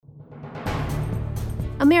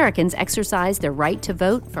Americans exercise their right to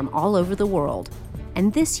vote from all over the world.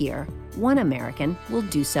 And this year, one American will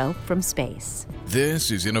do so from space.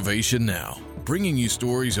 This is Innovation Now, bringing you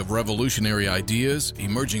stories of revolutionary ideas,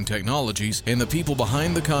 emerging technologies, and the people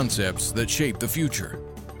behind the concepts that shape the future.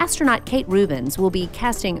 Astronaut Kate Rubins will be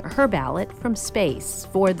casting her ballot from space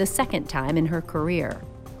for the second time in her career.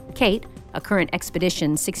 Kate, a current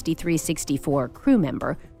Expedition 6364 crew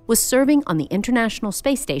member, was serving on the International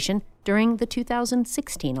Space Station during the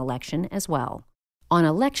 2016 election as well. On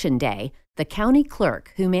Election Day, the county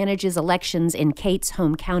clerk who manages elections in Kate's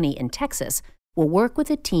home county in Texas will work with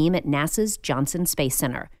a team at NASA's Johnson Space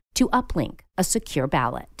Center to uplink a secure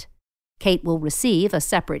ballot. Kate will receive a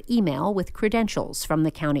separate email with credentials from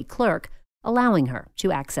the county clerk, allowing her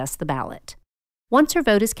to access the ballot. Once her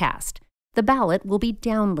vote is cast, the ballot will be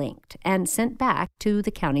downlinked and sent back to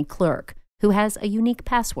the county clerk, who has a unique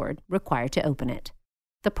password required to open it.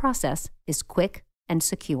 The process is quick and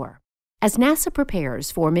secure. As NASA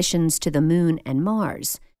prepares for missions to the Moon and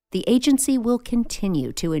Mars, the agency will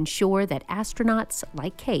continue to ensure that astronauts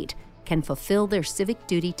like Kate can fulfill their civic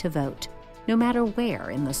duty to vote, no matter where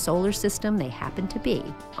in the solar system they happen to be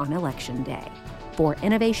on Election Day. For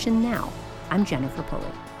Innovation Now, I'm Jennifer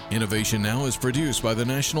Pulley. Innovation Now is produced by the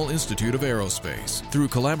National Institute of Aerospace through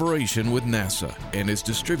collaboration with NASA and is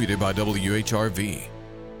distributed by WHRV.